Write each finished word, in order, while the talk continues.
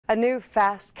A new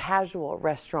fast casual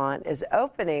restaurant is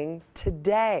opening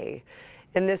today.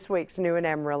 In this week's New in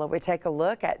Amarillo, we take a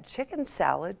look at Chicken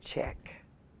Salad Chick.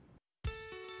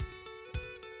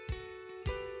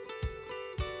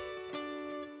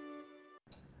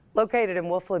 Located in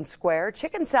Wolfland Square,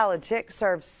 Chicken Salad Chick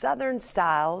serves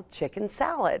Southern-style chicken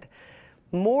salad.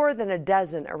 More than a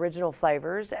dozen original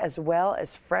flavors, as well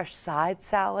as fresh side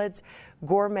salads,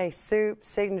 gourmet soup,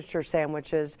 signature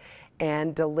sandwiches,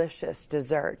 and delicious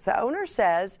desserts. The owner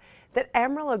says that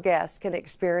Amarillo guests can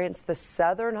experience the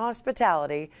Southern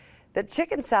hospitality that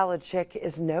Chicken Salad Chick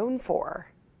is known for.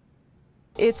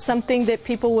 It's something that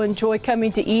people will enjoy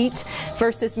coming to eat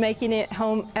versus making it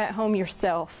at home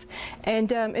yourself.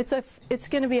 And it's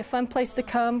going to be a fun place to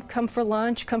come for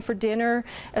lunch, come for dinner,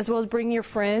 as well as bring your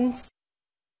friends.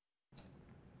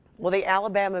 Well, the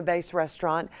Alabama-based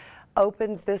restaurant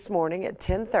opens this morning at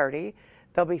 10:30.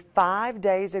 There'll be 5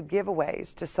 days of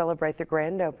giveaways to celebrate the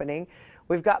grand opening.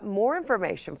 We've got more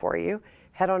information for you.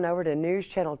 Head on over to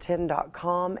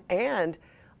newschannel10.com. And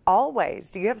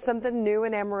always, do you have something new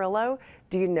in Amarillo?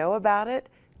 Do you know about it?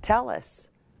 Tell us.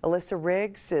 Alyssa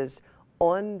Riggs is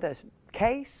on the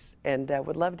case and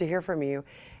would love to hear from you.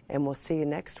 And we'll see you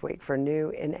next week for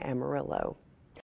New in Amarillo.